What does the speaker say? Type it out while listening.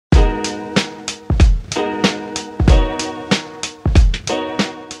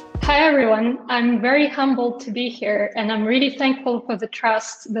everyone. I'm very humbled to be here, and I'm really thankful for the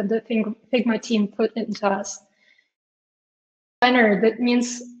trust that the Figma team put into us. That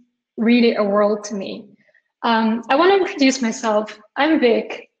means really a world to me. I want to introduce myself. I'm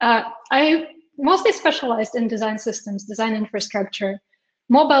Vic. I mostly specialized in design systems, design infrastructure,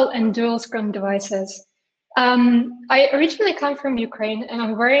 mobile and dual screen devices. I originally come from Ukraine, and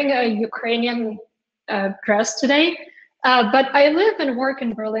I'm wearing a Ukrainian dress today. But I live and work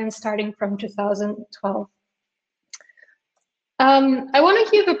in Berlin starting from 2012. I want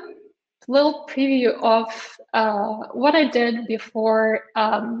to give a little preview of what I did before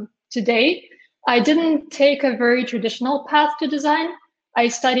today. I didn't take a very traditional path to design. I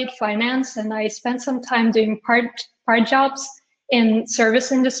studied finance and I spent some time doing part jobs in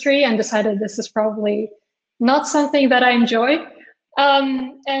service industry and decided this is probably not something that I enjoy.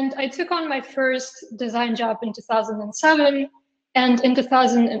 And I took on my first design job in 2007. And in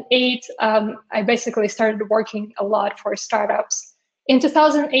 2008, I basically started working a lot for startups. In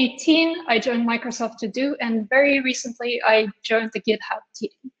 2018, I joined Microsoft to do, and very recently, I joined the GitHub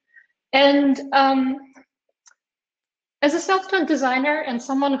team. And as a self-taught designer and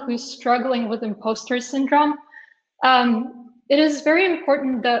someone who's struggling with imposter syndrome, it is very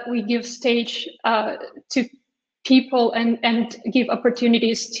important that we give stage to people and give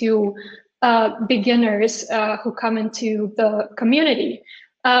opportunities to beginners who come into the community.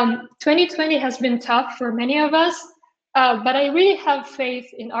 2020 has been tough for many of us, but I really have faith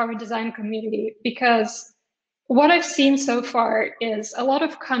in our design community because what I've seen so far is a lot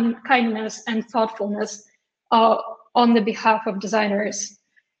of kindness and thoughtfulness on the behalf of designers.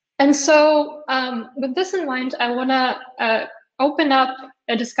 And so with this in mind, I want to open up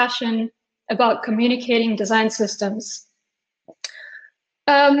a discussion about communicating design systems.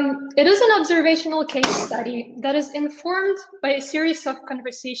 It is an observational case study that is informed by a series of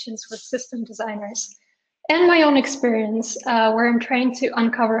conversations with system designers and my own experience, where I'm trying to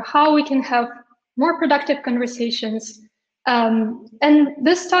uncover how we can have more productive conversations. And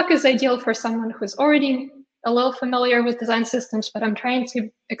this talk is ideal for someone who's already a little familiar with design systems, but I'm trying to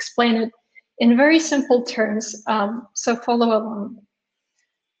explain it in very simple terms, so follow along.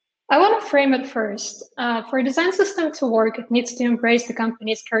 I want to frame it first. For a design system to work, it needs to embrace the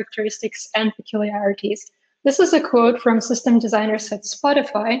company's characteristics and peculiarities. This is a quote from system designers at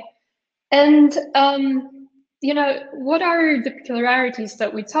Spotify. And you know, what are the peculiarities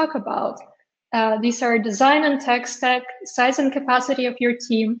that we talk about? These are design and tech stack, size and capacity of your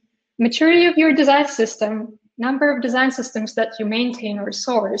team, maturity of your design system, number of design systems that you maintain or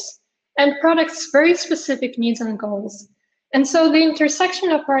source, and products' very specific needs and goals. And so the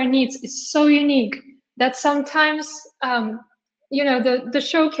intersection of our needs is so unique that sometimes, you know, the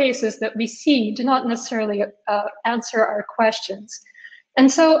showcases that we see do not necessarily answer our questions.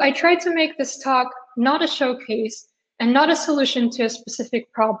 And so I tried to make this talk not a showcase and not a solution to a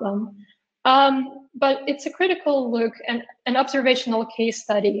specific problem, but it's a critical look and an observational case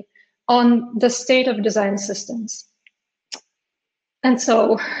study on the state of design systems. And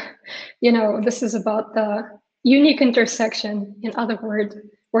so, you know, this is about the unique intersection. In other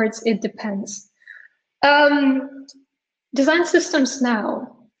words, it depends. Design systems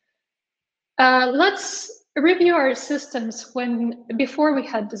now. Let's review our systems before we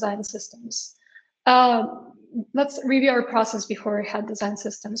had design systems. Let's review our process before we had design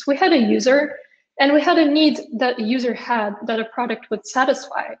systems. We had a user, and we had a need that a user had that a product would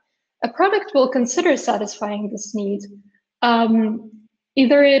satisfy. A product will consider satisfying this need.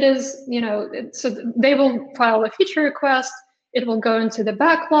 Either it is, you know, so they will file a feature request, it will go into the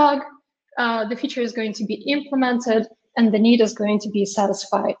backlog, the feature is going to be implemented, and the need is going to be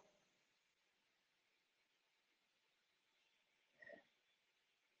satisfied.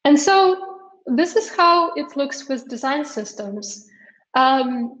 And so this is how it looks with design systems.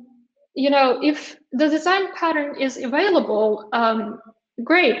 You know, if the design pattern is available,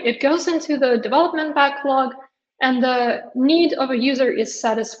 great, it goes into the development backlog, and the need of a user is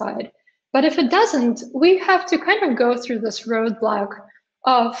satisfied. But if it doesn't, we have to kind of go through this roadblock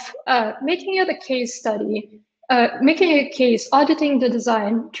of making it a case study, making a case, auditing the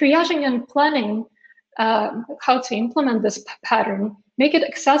design, triaging and planning how to implement this pattern, make it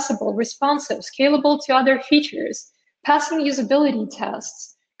accessible, responsive, scalable to other features, passing usability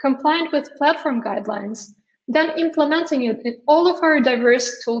tests, compliant with platform guidelines, then implementing it in all of our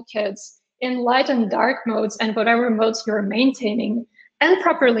diverse toolkits in light and dark modes and whatever modes you're maintaining, and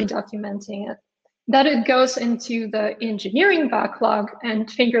properly documenting it. That it goes into the engineering backlog, and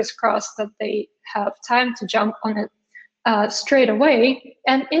fingers crossed that they have time to jump on it straight away.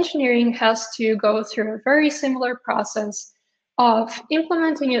 And engineering has to go through a very similar process of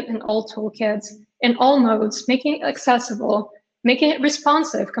implementing it in all toolkits, in all modes, making it accessible, making it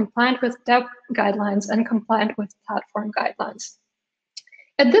responsive, compliant with dev guidelines, and compliant with platform guidelines.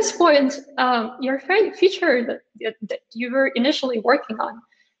 At this point, your feature that you were initially working on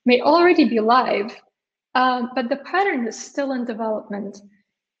may already be live, but the pattern is still in development.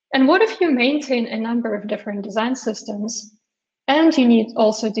 And what if you maintain a number of different design systems, and you need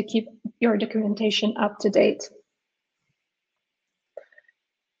also to keep your documentation up to date?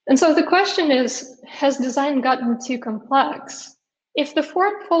 And so the question is, has design gotten too complex? If the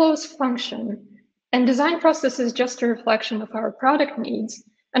form follows function, and design process is just a reflection of our product needs,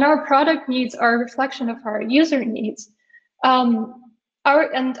 and our product needs are a reflection of our user needs, our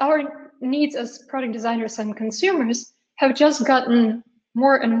needs as product designers and consumers have just gotten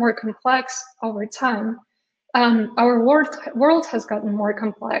more and more complex over time. Our world has gotten more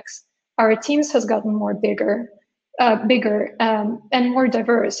complex. Our teams has gotten more bigger, and more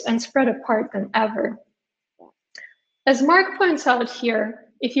diverse and spread apart than ever. As Mark points out here,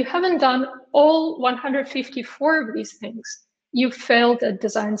 if you haven't done all 154 of these things, you've failed at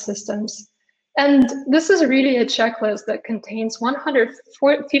design systems. And this is really a checklist that contains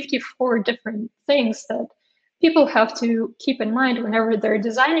 154 different things that people have to keep in mind whenever they're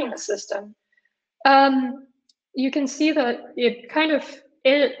designing a system. You can see that it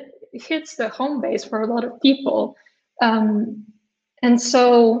hits the home base for a lot of people. And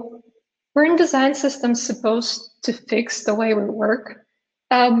so we're in design systems supposed to fix the way we work.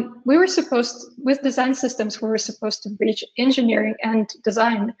 With design systems, we were supposed to bridge engineering and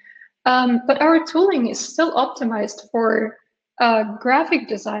design. But our tooling is still optimized for graphic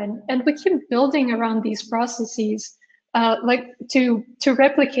design, and we keep building around these processes, like to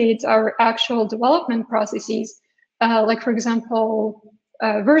replicate our actual development processes, like for example,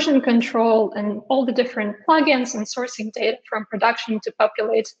 version control and all the different plugins and sourcing data from production to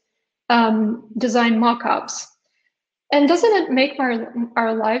populate design mockups. And doesn't it make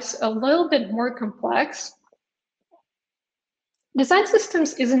our lives a little bit more complex? Design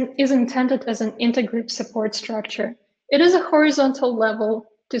systems is intended as an intergroup support structure. It is a horizontal level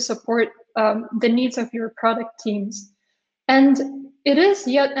to support the needs of your product teams. And it is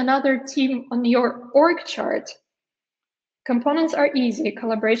yet another team on your org chart. Components are easy,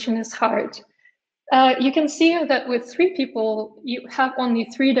 collaboration is hard. You can see that with 3 people, you have only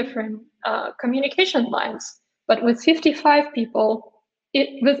 3 different communication lines. But with 55 people,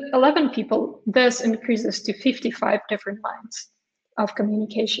 with 11 people, this increases to 55 different lines of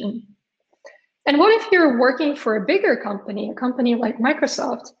communication. And what if you're working for a bigger company, a company like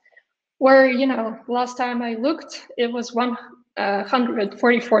Microsoft, where, last time I looked, it was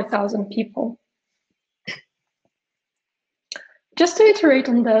 144,000 people. Just to iterate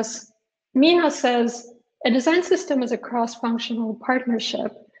on this, Mina says, a design system is a cross-functional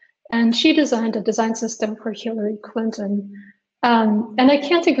partnership, and she designed a design system for Hillary Clinton. And I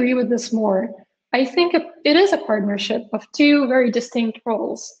can't agree with this more. I think it is a partnership of 2 very distinct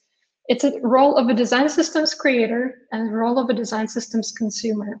roles. It's a role of a design systems creator and a role of a design systems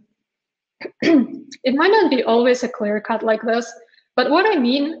consumer. It might not be always a clear cut like this, but what I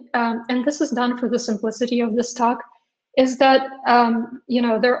mean, and this is done for the simplicity of this talk, is that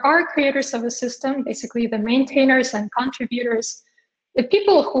there are creators of a system, basically the maintainers and contributors, the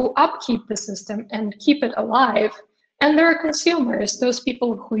people who upkeep the system and keep it alive, and there are consumers, those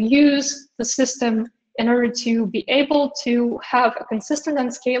people who use the system in order to be able to have a consistent and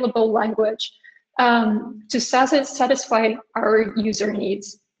scalable language to satisfy our user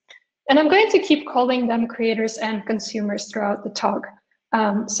needs. And I'm going to keep calling them creators and consumers throughout the talk.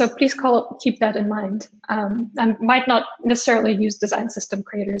 So please keep that in mind. I might not necessarily use design system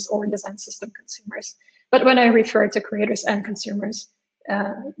creators or design system consumers, but when I refer to creators and consumers,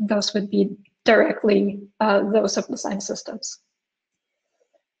 those would be directly those of design systems.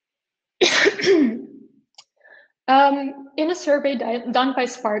 In a survey done by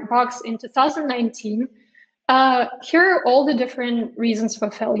Sparkbox in 2019, here are all the different reasons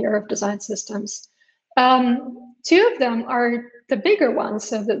for failure of design systems. 2 of them are the bigger ones.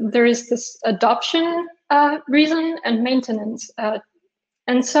 So there is this adoption reason and maintenance.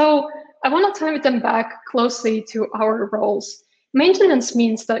 And so I want to tie them back closely to our roles. Maintenance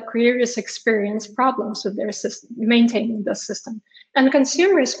means that creators experience problems with their system, maintaining the system. And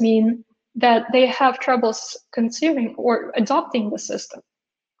consumers mean that they have troubles consuming or adopting the system.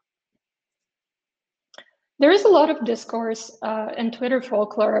 There is a lot of discourse and Twitter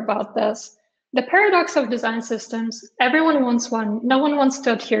folklore about this. The paradox of design systems: everyone wants one, no one wants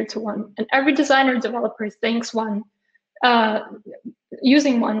to adhere to one, and every designer developer thinks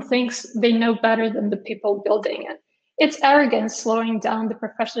using one thinks they know better than the people building it. It's arrogance slowing down the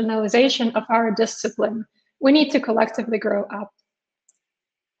professionalization of our discipline. We need to collectively grow up.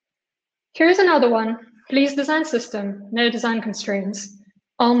 Here's another one. Please design system, no design constraints,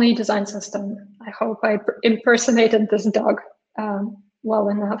 only design system. I hope I impersonated this dog well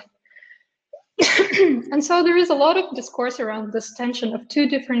enough. And so there is a lot of discourse around this tension of two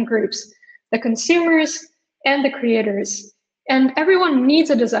different groups, the consumers and the creators. And everyone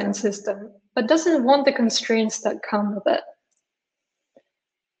needs a design system, but doesn't want the constraints that come with it.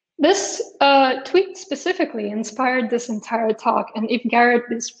 This tweet specifically inspired this entire talk. And if Garrett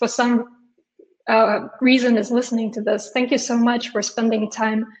is for some reason is listening to this, thank you so much for spending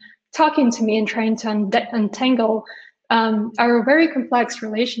time talking to me and trying to untangle our very complex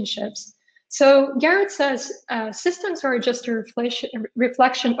relationships. So Garrett says, systems are just a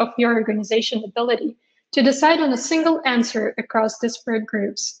reflection of your organization ability to decide on a single answer across disparate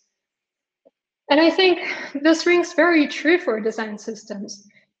groups. And I think this rings very true for design systems.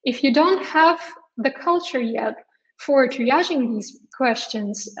 If you don't have the culture yet for triaging these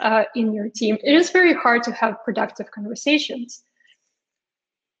questions in your team, it is very hard to have productive conversations.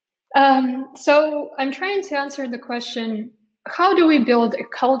 So I'm trying to answer the question, how do we build a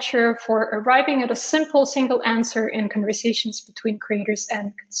culture for arriving at a simple single answer in conversations between creators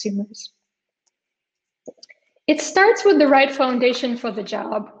and consumers? It starts with the right foundation for the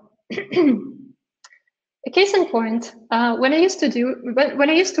job. A case in point, when I used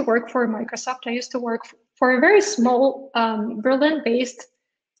to work for Microsoft, I used to work for a very small Berlin-based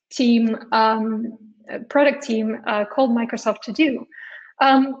team, product team called Microsoft To Do.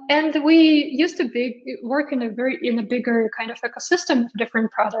 And we used to work in a bigger kind of ecosystem of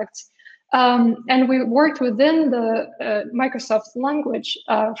different products. And we worked within the Microsoft language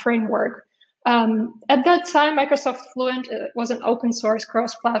framework. At that time, Microsoft Fluent was an open source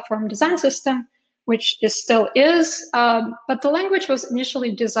cross-platform design system, which it still is, but the language was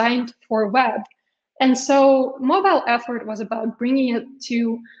initially designed for web. And so mobile effort was about bringing it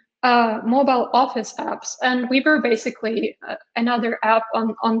to mobile office apps. And we were basically another app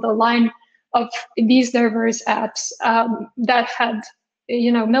on the line of these diverse apps that had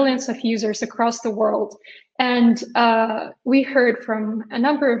millions of users across the world. And we heard from a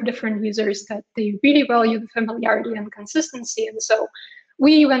number of different users that they really value the familiarity and consistency. And so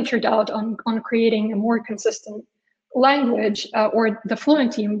we ventured out on creating a more consistent language, or the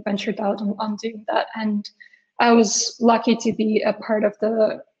Fluent team ventured out on doing that. And I was lucky to be a part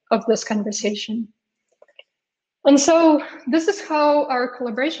of this conversation. And so this is how our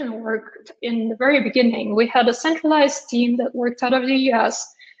collaboration worked in the very beginning. We had a centralized team that worked out of the US.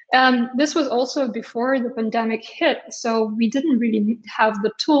 And this was also before the pandemic hit. So we didn't really have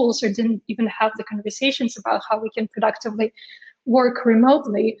the tools, or didn't even have the conversations about how we can productively work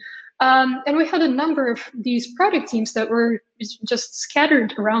remotely. And we had a number of these product teams that were just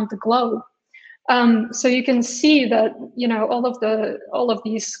scattered around the globe. So you can see that all of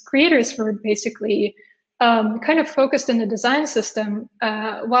these creators were basically kind of focused in the design system,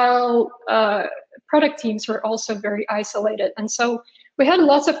 while product teams were also very isolated. And so we had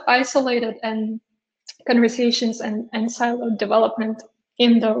lots of isolated and conversations and siloed development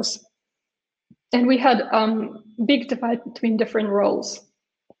in those. And we had big divide between different roles.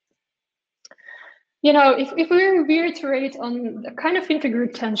 If we reiterate on the kind of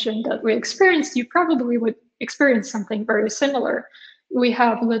intergroup tension that we experienced, you probably would experience something very similar. We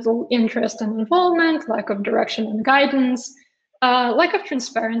have little interest and involvement, lack of direction and guidance, lack of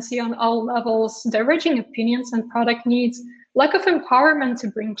transparency on all levels, diverging opinions and product needs, lack of empowerment to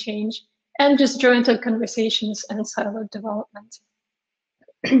bring change, and disjointed conversations and siloed development.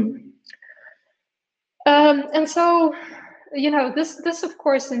 And so, this of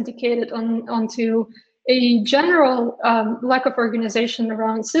course indicated onto a general lack of organization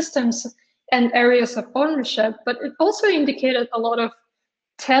around systems and areas of ownership, but it also indicated a lot of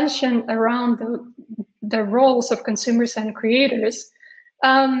tension around the roles of consumers and creators.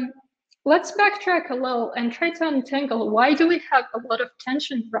 Let's backtrack a little and try to untangle, why do we have a lot of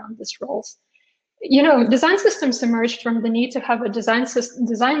tension around these roles? Design systems emerged from the need to have a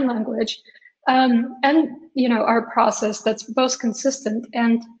design language and our process that's both consistent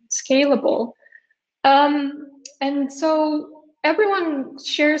and scalable. And so everyone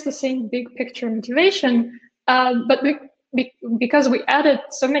shares the same big picture motivation, but because we added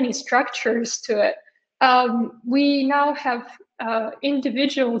so many structures to it, we now have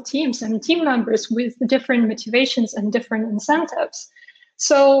individual teams and team members with different motivations and different incentives.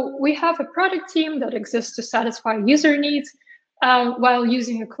 So we have a product team that exists to satisfy user needs while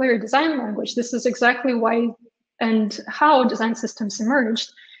using a clear design language. This is exactly why and how design systems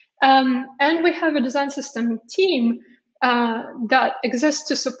emerged. And we have a design system team that exist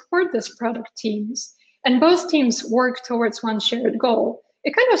to support these product teams, and both teams work towards one shared goal.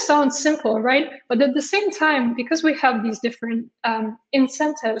 It kind of sounds simple, right? But at the same time, because we have these different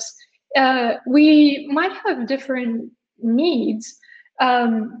incentives, we might have different needs.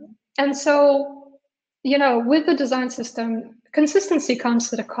 And so, you know, with the design system, consistency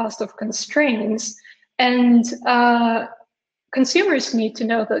comes at a cost of constraints, and consumers need to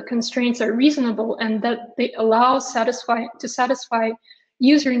know that constraints are reasonable and that they allow to satisfy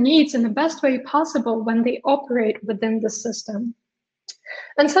user needs in the best way possible when they operate within the system.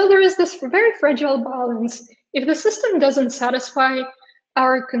 And so there is this very fragile balance. If the system doesn't satisfy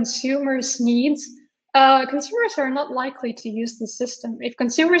our consumers' needs, consumers are not likely to use the system. If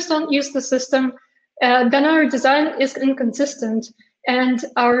consumers don't use the system, then our design is inconsistent and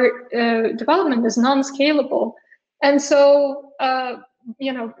our development is non-scalable. And so,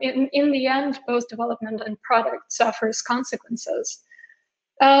 you know, in the end, both development and product suffers consequences.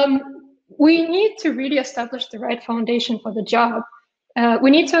 We need to really establish the right foundation for the job.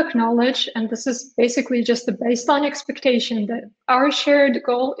 We need to acknowledge, and this is basically just the baseline expectation, that our shared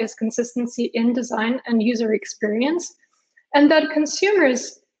goal is consistency in design and user experience, and that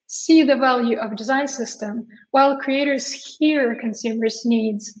consumers see the value of a design system while creators hear consumers'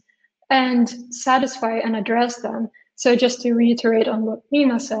 needs and satisfy and address them. So just to reiterate on what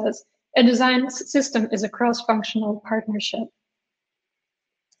Nina says, a design system is a cross-functional partnership.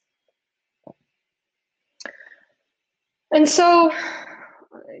 And so,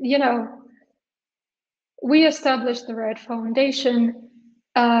 you know, we established the right foundation,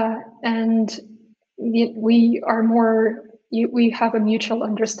 and we have a mutual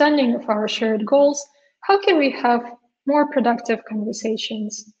understanding of our shared goals. How can we have more productive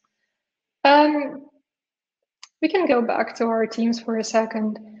conversations? We can go back to our teams for a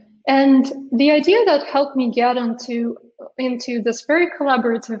second. And the idea that helped me get into this very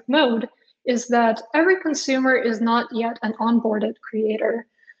collaborative mode is that every consumer is not yet an onboarded creator.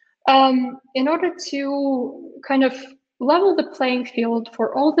 In order to kind of level the playing field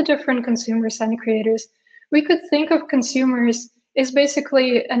for all the different consumers and creators, we could think of consumers as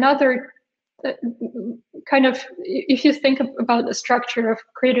basically another kind of, if you think about the structure of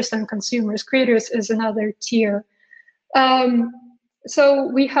creators and consumers, creators is another tier. So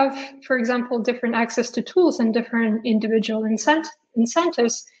we have, for example, different access to tools and different individual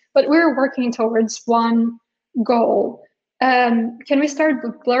incentives, but we're working towards one goal. Can we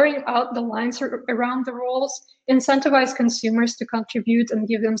start blurring out the lines around the roles, incentivize consumers to contribute and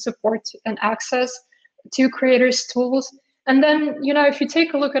give them support and access to creators' tools? And then, you know, if you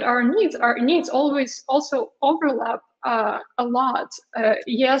take a look at our needs always also overlap a lot.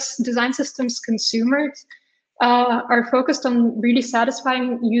 Yes, design systems consumers are focused on really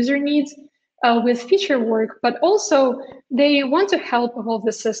satisfying user needs with feature work, but also they want to help evolve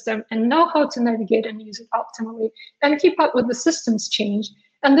the system and know how to navigate and use it optimally and keep up with the system's change.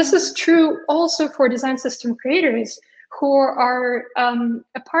 And this is true also for design system creators who are,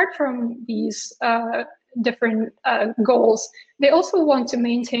 apart from these different goals, they also want to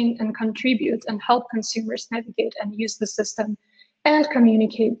maintain and contribute and help consumers navigate and use the system and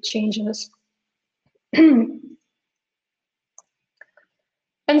communicate changes.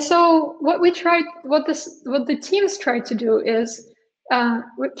 And so what the teams tried to do is,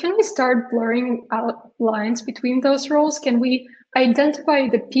 can we start blurring out lines between those roles? Can we identify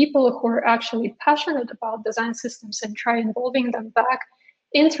the people who are actually passionate about design systems and try involving them back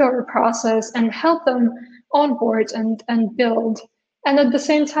into our process and help them onboard and build? And at the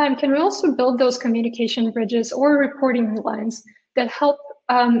same time, can we also build those communication bridges or reporting lines that help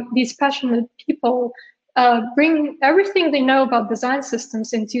these passionate people bring everything they know about design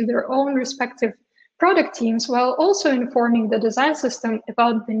systems into their own respective product teams, while also informing the design system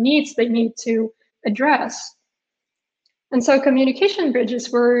about the needs they need to address? And so communication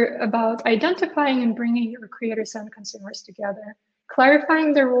bridges were about identifying and bringing your creators and consumers together,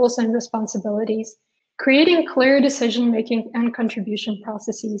 clarifying their roles and responsibilities, creating clear decision-making and contribution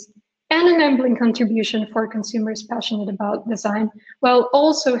processes, and enabling contribution for consumers passionate about design, while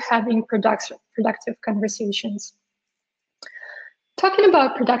also having productive conversations. Talking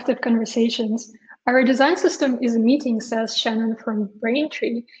about productive conversations, our design system is a meeting, says Shannon from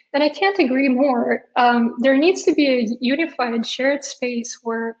Braintree, and I can't agree more. There needs to be a unified shared space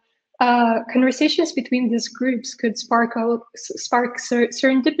where conversations between these groups could spark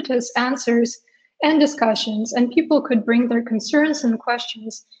serendipitous answers and discussions, and people could bring their concerns and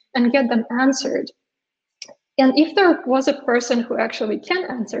questions and get them answered. And if there was a person who actually can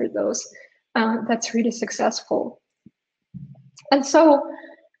answer those, that's really successful. And so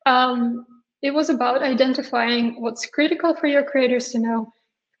It was about identifying what's critical for your creators to know,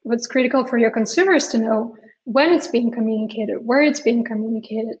 what's critical for your consumers to know, when it's being communicated, where it's being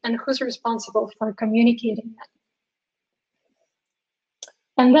communicated, and who's responsible for communicating that.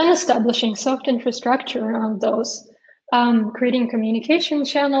 And then establishing soft infrastructure around those, creating communication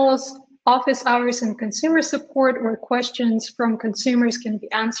channels, office hours and consumer support where questions from consumers can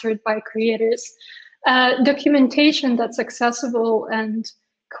be answered by creators, documentation that's accessible and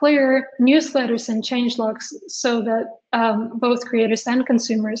clear, newsletters and changelogs so that both creators and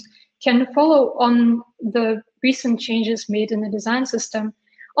consumers can follow on the recent changes made in the design system,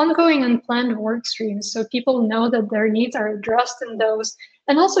 ongoing unplanned work streams so people know that their needs are addressed in those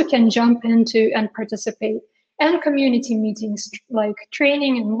and also can jump into and participate, and community meetings like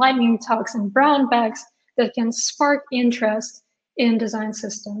training and lightning talks and brown bags that can spark interest in design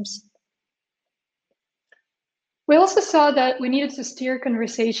systems. We also saw that we needed to steer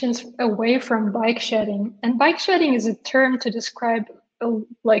conversations away from bike shedding. And bike shedding is a term to describe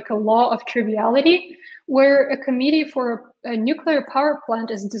like a law of triviality, where a committee for a nuclear power plant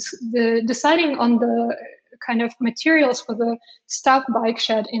is deciding on the kind of materials for the stop bike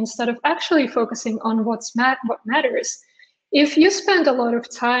shed instead of actually focusing on what matters. If you spend a lot of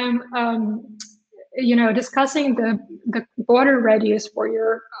time, discussing the border radius for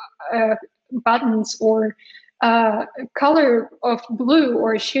your buttons or color of blue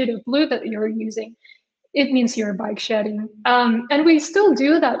or shade of blue that you're using, it means you're bike shedding. And we still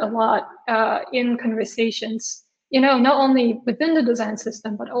do that a lot in conversations, not only within the design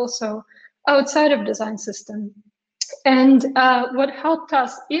system, but also outside of design system. And what helped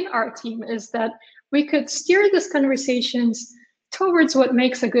us in our team is that we could steer these conversations towards what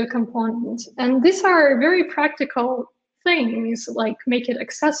makes a good component. And these are very practical things, like make it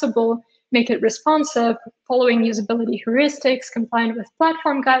accessible, make it responsive, following usability heuristics, compliant with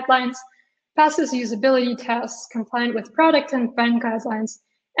platform guidelines, passes usability tests, compliant with product and brand guidelines,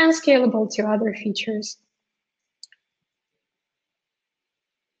 and scalable to other features.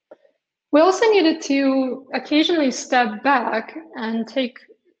 We also needed to occasionally step back and take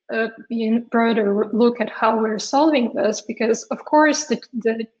a broader look at how we're solving this, because of course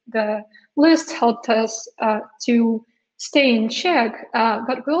the list helped us to stay in check,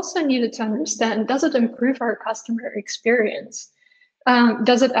 but we also needed to understand, does it improve our customer experience?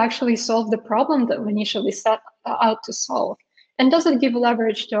 Does it actually solve the problem that we initially set out to solve? And does it give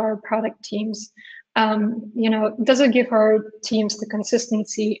leverage to our product teams? Does it give our teams the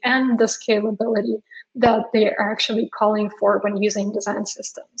consistency and the scalability that they are actually calling for when using design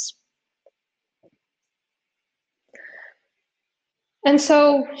systems? And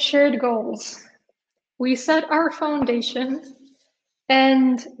so, shared goals. We set our foundation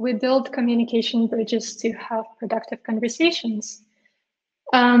and we build communication bridges to have productive conversations.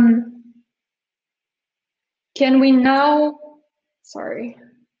 Can we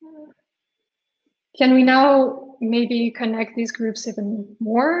now maybe connect these groups even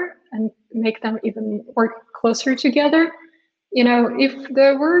more and make them even work closer together? If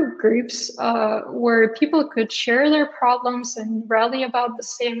there were groups where people could share their problems and rally about the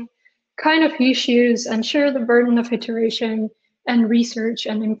same kind of issues and share the burden of iteration and research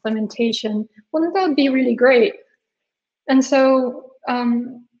and implementation, wouldn't that be really great? And so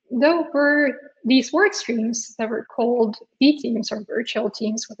there were these work streams that were called V teams or virtual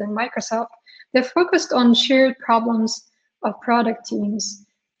teams within Microsoft. They focused on shared problems of product teams.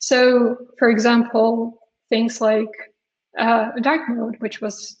 So, for example, things like dark mode, which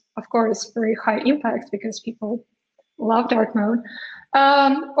was, of course, very high impact because people love dark mode,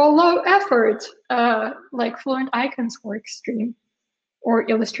 or low effort, like Fluent Icons work stream or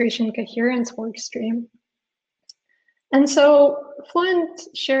illustration coherence work stream. And so Fluent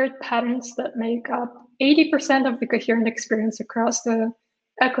shared patterns that make up 80% of the coherent experience across the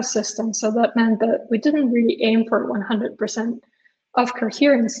ecosystem. So that meant that we didn't really aim for 100% of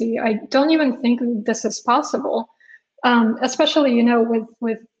coherency. I don't even think that this is possible, especially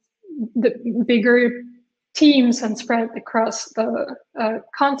with the bigger teams and spread across the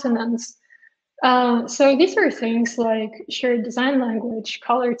continents. So these are things like shared design language,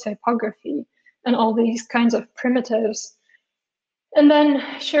 color typography, and all these kinds of primitives. And then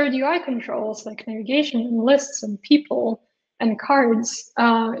shared UI controls like navigation and lists and people and cards,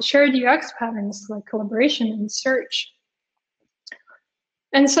 shared UX patterns like collaboration and search.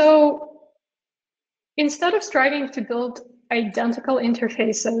 And so instead of striving to build identical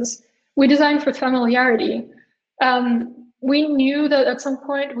interfaces, we designed for familiarity. We knew that at some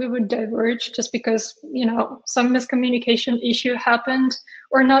point we would diverge just because, some miscommunication issue happened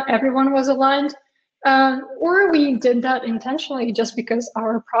or not everyone was aligned. Or we did that intentionally just because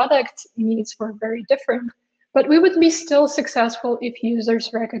our product needs were very different. But we would be still successful if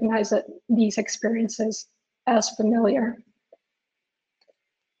users recognize that these experiences as familiar.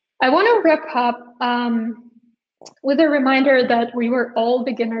 I want to wrap up with a reminder that we were all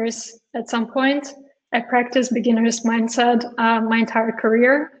beginners at some point. I practiced beginner's mindset my entire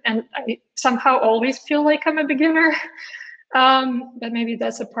career, and I somehow always feel like I'm a beginner. But maybe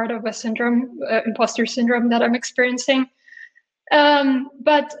that's a part of a syndrome, imposter syndrome that I'm experiencing.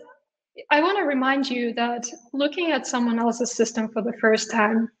 But I want to remind you that looking at someone else's system for the first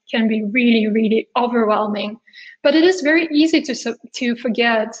time can be really, really overwhelming. But it is very easy to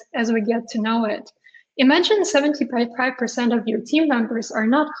forget as we get to know it. Imagine 75% of your team members are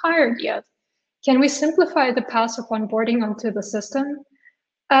not hired yet. Can we simplify the path of onboarding onto the system?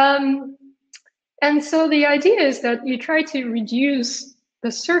 And so the idea is that you try to reduce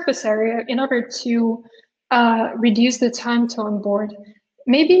the surface area in order to reduce the time to onboard.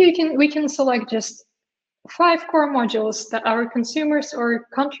 Maybe we can select just 5 core modules that our consumers or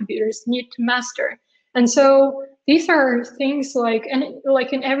contributors need to master. And so these are things like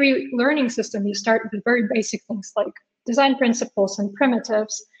in every learning system, you start with very basic things like design principles and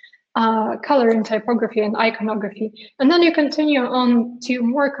primitives, color and typography and iconography. And then you continue on to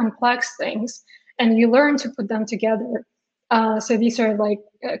more complex things and you learn to put them together. So these are like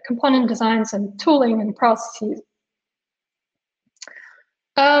component designs and tooling and processes.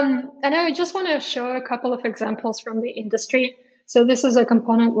 And I just want to show a couple of examples from the industry. So this is a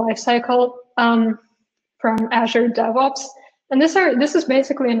component lifecycle from Azure DevOps. And this is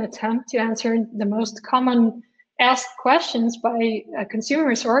basically an attempt to answer the most common asked questions by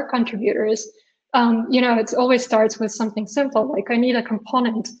consumers or contributors. It always starts with something simple, like I need a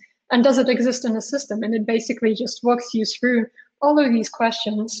component, and does it exist in a system? And it basically just walks you through all of these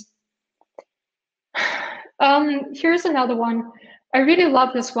questions. Here's another one. I really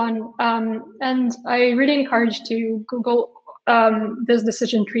love this one, and I really encourage to Google this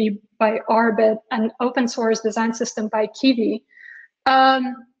decision tree by Orbit, an open source design system by Kiwi.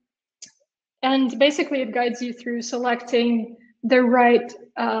 And basically it guides you through selecting the right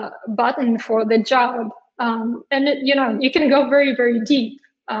button for the job. And you can go very, very deep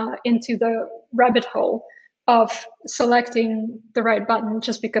into the rabbit hole of selecting the right button,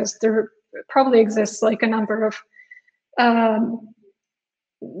 just because there probably exists like a number of, I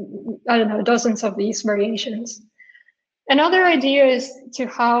don't know, dozens of these variations. Another idea is to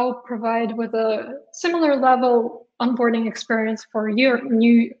provide with a similar level onboarding experience for your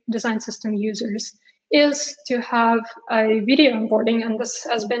new design system users is to have a video onboarding, and this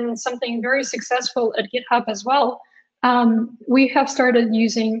has been something very successful at GitHub as well. We have started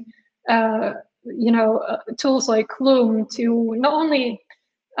using tools like Loom to not only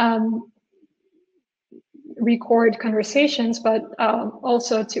record conversations, but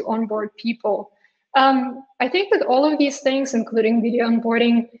also to onboard people. I think with all of these things, including video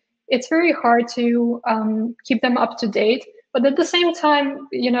onboarding, it's very hard to keep them up to date. But at the same time,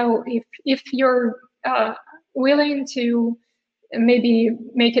 if you're willing to maybe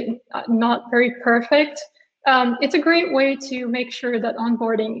make it not very perfect, it's a great way to make sure that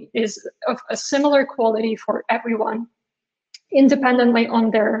onboarding is of a similar quality for everyone, independently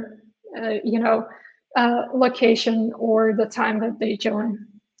on their, location or the time that they join.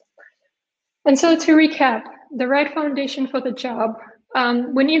 And so to recap, the right foundation for the job.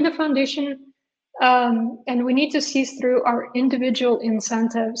 We need the foundation, and we need to see through our individual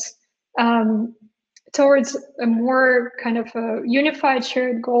incentives towards a more kind of a unified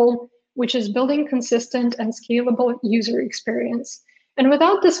shared goal, which is building consistent and scalable user experience. And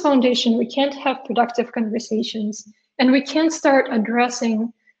without this foundation, we can't have productive conversations, and we can't start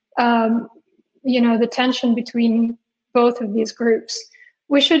addressing the tension between both of these groups.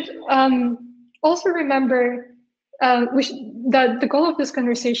 We should also remember that the goal of these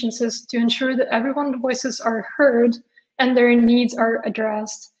conversations is to ensure that everyone's voices are heard and their needs are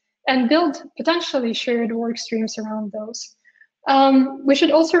addressed, and build potentially shared work streams around those. We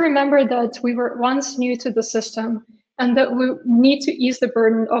should also remember that we were once new to the system, and that we need to ease the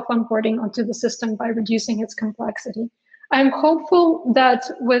burden of onboarding onto the system by reducing its complexity. I'm hopeful that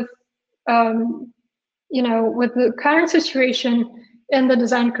with the current situation in the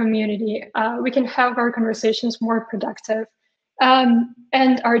design community, we can have our conversations more productive,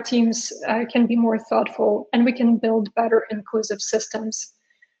 and our teams can be more thoughtful, and we can build better inclusive systems.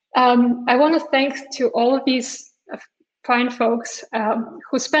 I want to thank to all of these fine folks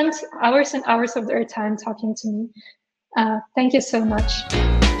who spent hours and hours of their time talking to me. Thank you so much.